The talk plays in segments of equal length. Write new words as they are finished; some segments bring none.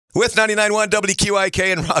With 99.1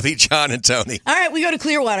 WQIK and Robbie, John, and Tony. All right, we go to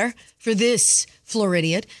Clearwater for this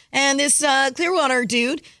Floridian. And this Clearwater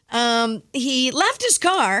dude, he left his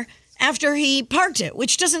car after he parked it,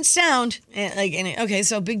 which doesn't sound like, okay,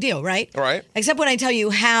 so big deal, right? All right. Except when I tell you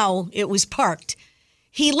how it was parked.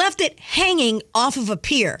 He left it hanging off of a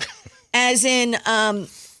pier, as in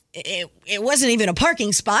it wasn't even a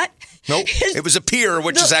parking spot. Nope, it was a pier,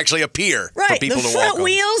 which is actually a pier right, for people to walk on. The front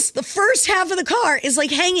wheels, the first half of the car is like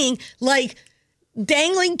hanging, like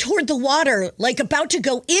dangling toward the water, like about to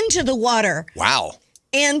go into the water. Wow.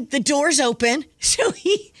 And the door's open, so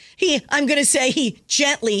I'm going to say he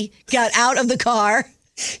gently got out of the car,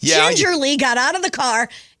 gingerly got out of the car,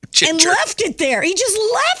 and left it there. He just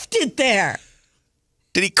left it there.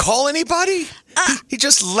 Did he call anybody? He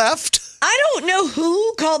just left? I don't know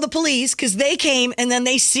who called the police because they came and then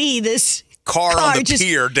they see this car on the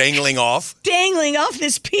pier dangling off. Dangling off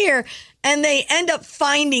this pier, and they end up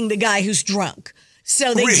finding the guy who's drunk.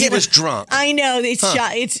 So he was drunk. I know it's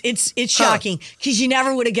shocking because you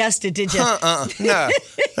never would have guessed it, did you? No.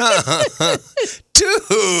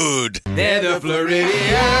 Dude. They're the Floridians.